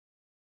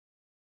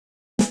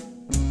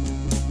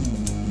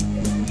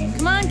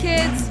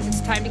kids.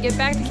 It's time to get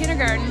back to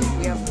kindergarten.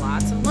 We have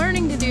lots of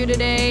learning to do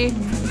today. You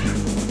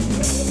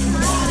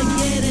gotta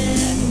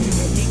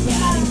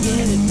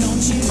get it,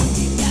 don't you?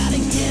 You gotta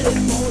get it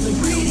for the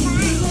greedy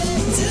people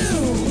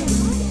too.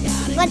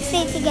 Let's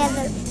say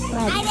together.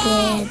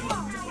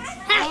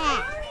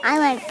 I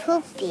went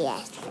poopy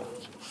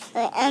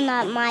yesterday in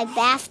my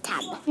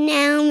bathtub.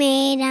 Now,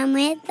 madam,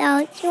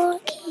 without your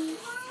keys,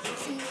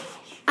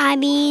 I've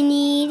been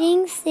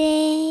eating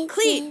things.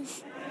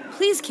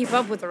 Please keep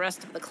up with the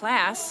rest of the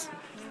class.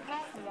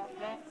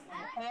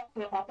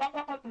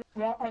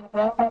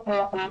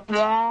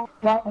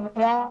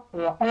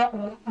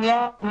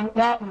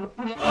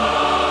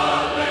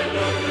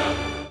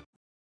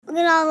 Look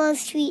at all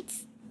those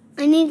treats.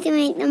 I need to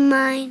make them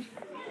mine.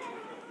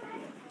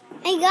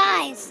 Hey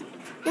guys,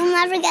 you'll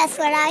never guess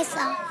what I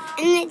saw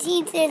in the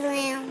teacher's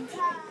lounge.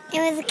 It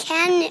was a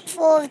cabinet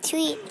full of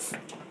treats.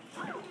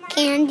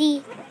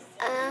 Candy,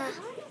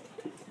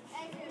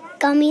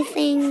 gummy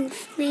things,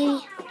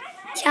 maybe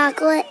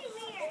chocolate,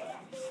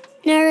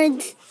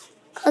 nerds,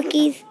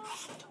 cookies,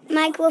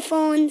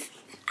 microphones.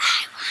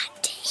 I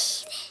want to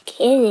eat it.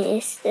 It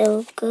is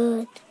so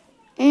good.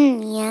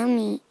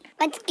 Yummy.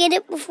 Let's get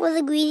it before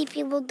the greedy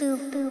people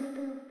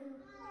do.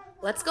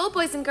 Let's go,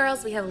 boys and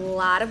girls. We have a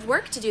lot of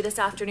work to do this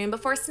afternoon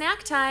before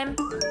snack time.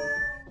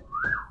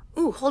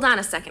 Ooh, hold on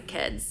a second,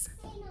 kids.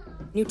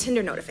 New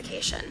Tinder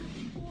notification.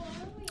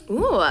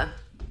 Ooh,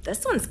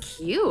 this one's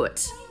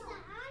cute.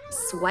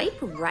 Swipe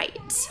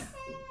right.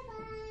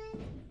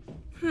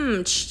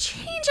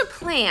 Change of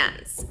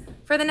plans.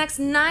 For the next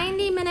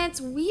 90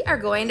 minutes, we are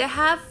going to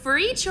have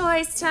free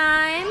choice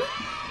time.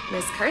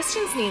 Miss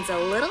Kirstens needs a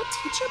little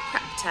teacher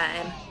prep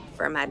time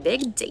for my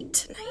big date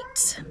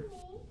tonight.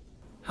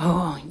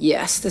 Oh,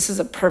 yes, this is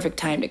a perfect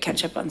time to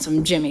catch up on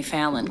some Jimmy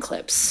Fallon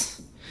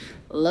clips.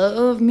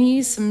 Love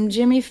me some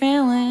Jimmy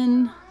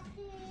Fallon.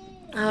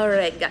 All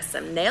right, got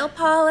some nail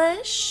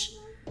polish,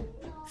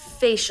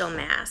 facial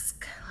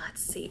mask.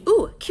 Let's see.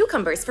 Ooh,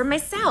 cucumbers for my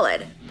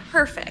salad.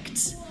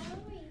 Perfect.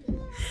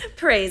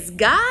 Praise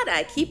God,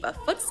 I keep a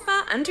foot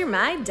spa under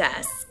my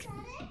desk.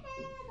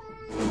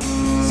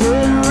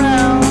 Sitting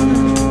around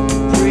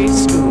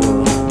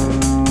preschool,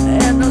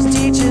 and those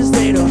teachers,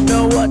 they don't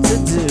know what to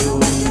do.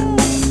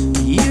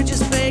 You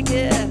just make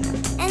it. And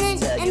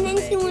then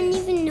she wouldn't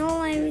even know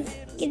I was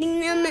getting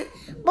them.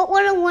 But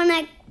what if when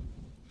I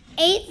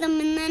ate them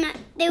and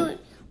then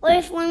what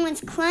if one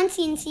was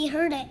crunchy and she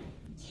heard it?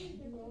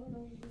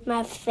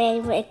 My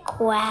favorite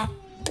quack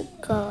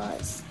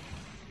because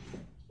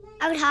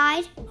I would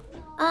hide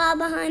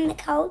behind the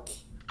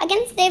couch. I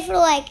can stay for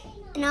like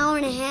an hour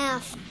and a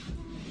half.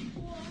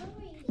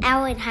 I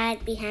would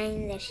hide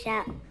behind the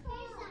shelf.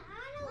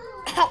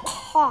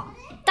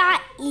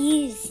 That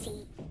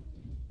easy.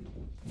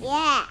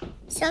 Yeah.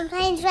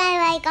 Sometimes when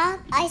I wake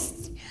up,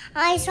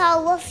 I saw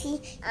a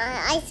wolfie.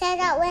 I said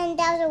that when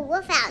there was a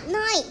wolf at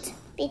night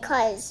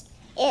because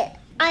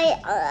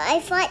I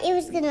thought it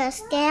was gonna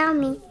scare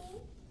me.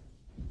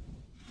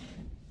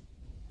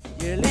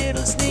 You're a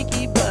little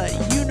sneaky, but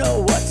you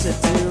know what to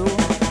do.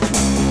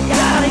 You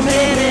gotta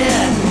get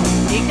it.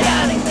 You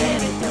gotta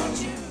get it, don't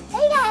you?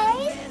 Hey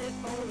guys,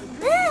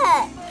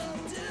 look!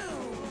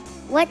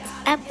 What's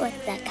up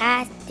with the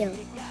costume?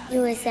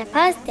 You were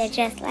supposed to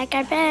dress like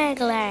a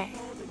burglar.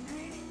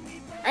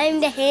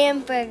 I'm the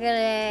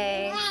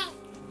hamburger.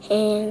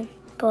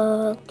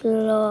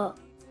 Hamburger.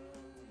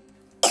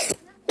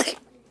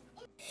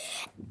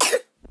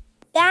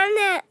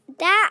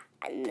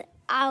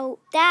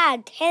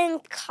 Dad,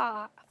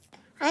 handcuff.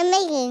 I'm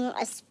making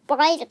a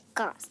spider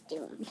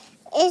costume.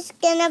 It's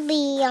gonna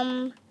be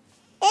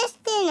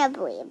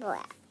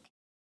black.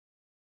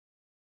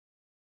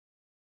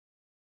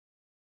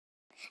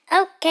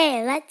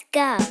 Okay, let's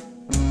go.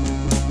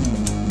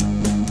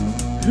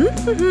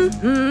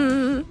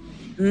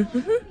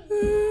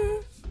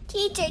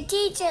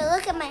 Teacher,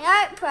 look at my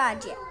art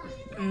project.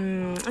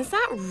 Is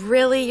that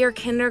really your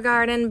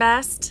kindergarten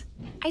best?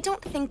 I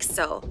don't think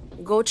so.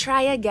 Go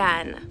try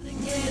again.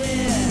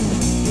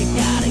 You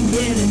gotta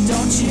get it,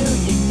 don't you?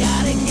 You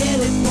gotta get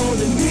it for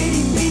the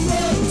greedy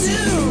people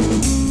too.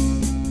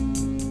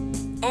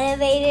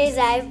 Elevators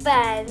are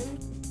fun.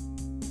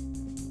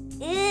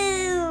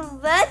 Ew,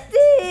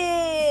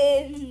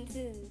 buttons.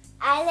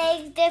 I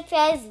like to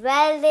press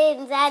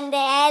buttons on the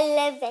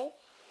elevator.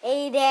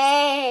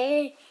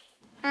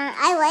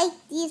 I like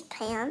these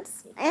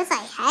pants. I wish I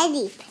had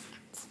these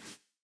pants.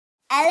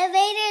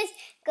 Elevators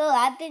go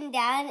up and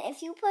down.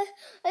 If you push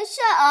the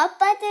up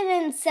button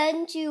and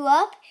sends you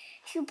up,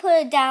 if you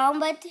put a down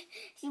button,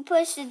 if you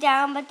push the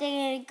down button,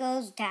 it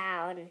goes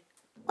down.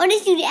 What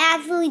if you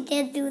actually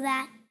did do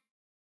that?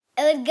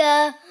 It would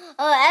go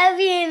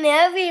in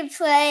every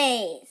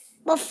place.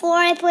 Before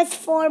I push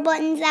 4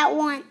 buttons at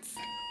once.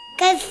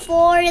 Because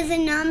 4 is a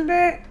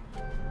number.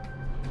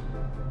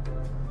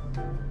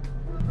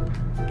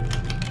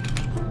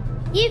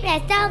 You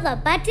pressed all the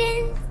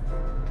buttons?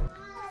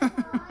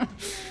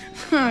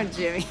 Oh,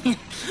 Jimmy.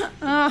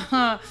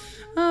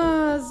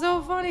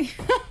 So funny.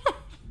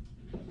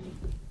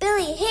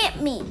 Billy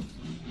hit me.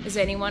 Is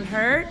anyone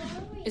hurt?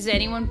 Is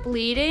anyone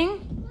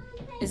bleeding?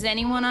 Is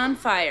anyone on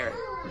fire?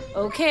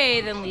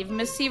 Okay, then leave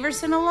Miss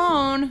Severson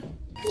alone.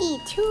 He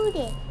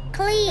tooted.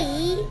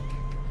 Clee.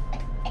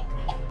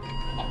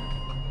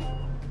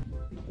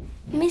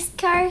 Miss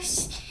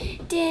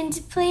Carson's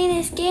playing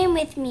this game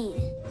with me.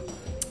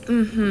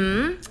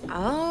 Mm-hmm.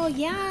 Oh,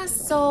 yeah,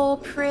 so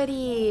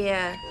pretty.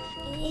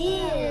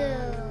 Ew.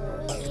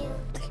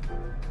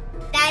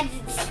 That's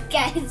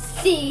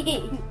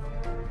disgusting.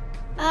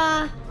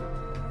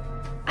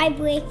 I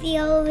break the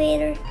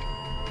elevator.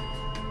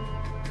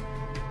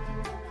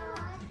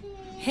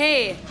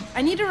 Hey,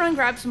 I need to run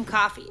grab some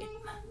coffee.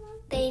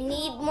 They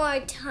need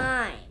more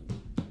time.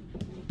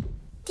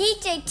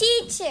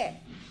 Teacher,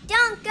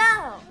 don't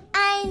go.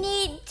 I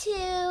need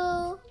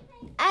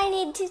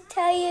to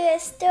tell you a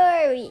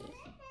story.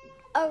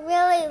 A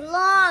really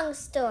long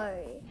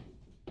story.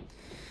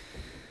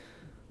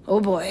 Oh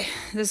boy,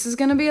 this is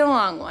gonna be a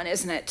long one,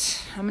 isn't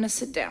it? I'm gonna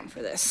sit down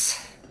for this.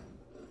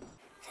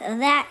 So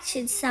that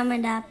should sum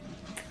it up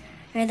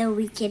for the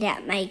weekend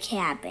at my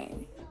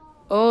cabin.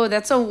 Oh,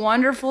 that's a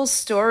wonderful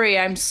story.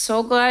 I'm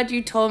so glad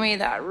you told me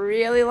that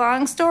really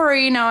long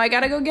story. Now I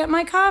gotta go get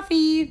my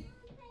coffee.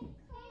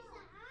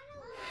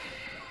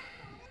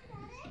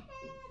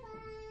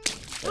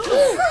 Teacher,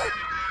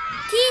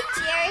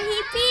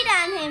 he peed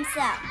on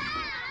himself.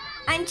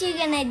 Aren't you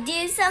gonna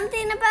do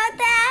something about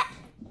that?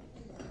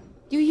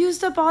 You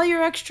used up all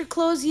your extra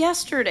clothes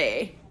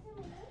yesterday.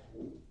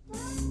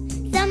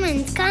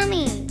 Someone's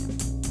coming.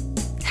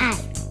 Hi.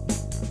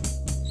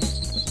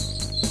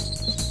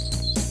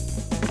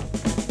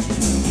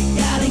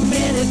 Gotta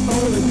get it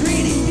for the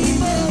greedy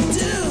people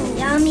too.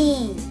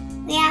 Yummy.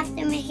 We have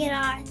to make it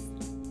ours.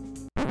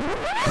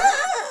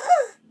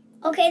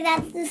 Okay,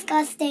 that's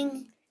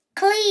disgusting.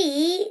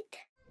 Cleat.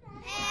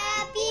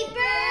 Happy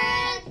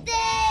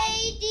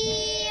birthday,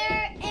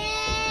 dear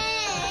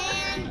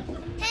Anne.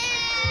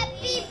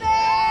 Happy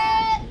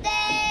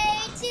birthday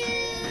to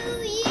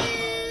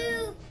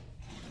you.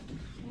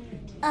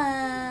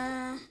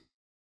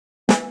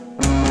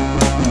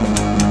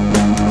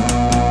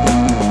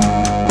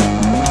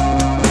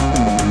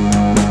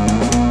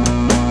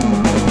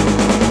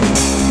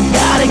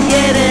 Gotta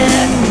get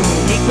it,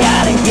 you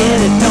gotta get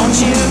it, don't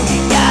you? You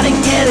gotta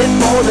get it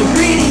for the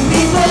greedy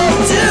people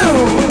too.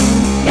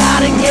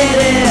 Gotta get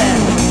it,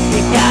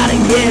 you gotta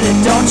get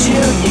it, don't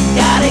you? You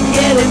gotta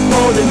get it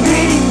for the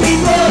greedy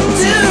people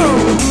too.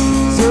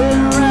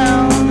 Sitting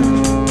around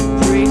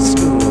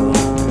preschool,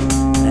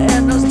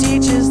 and those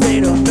teachers, they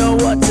don't know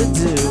what to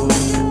do.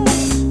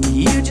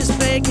 You just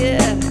fake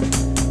it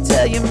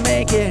till you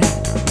make it.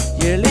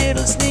 You're a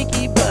little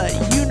sneaky, but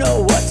you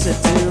know what to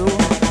do.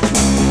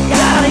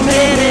 Gotta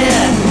get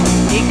it,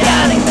 you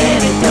gotta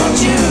get it, don't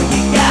you?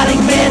 You gotta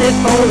get it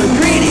for the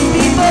greedy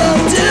people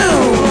too.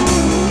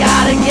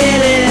 Gotta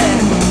get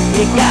it,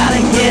 you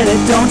gotta get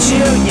it, don't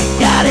you? You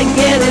gotta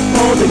get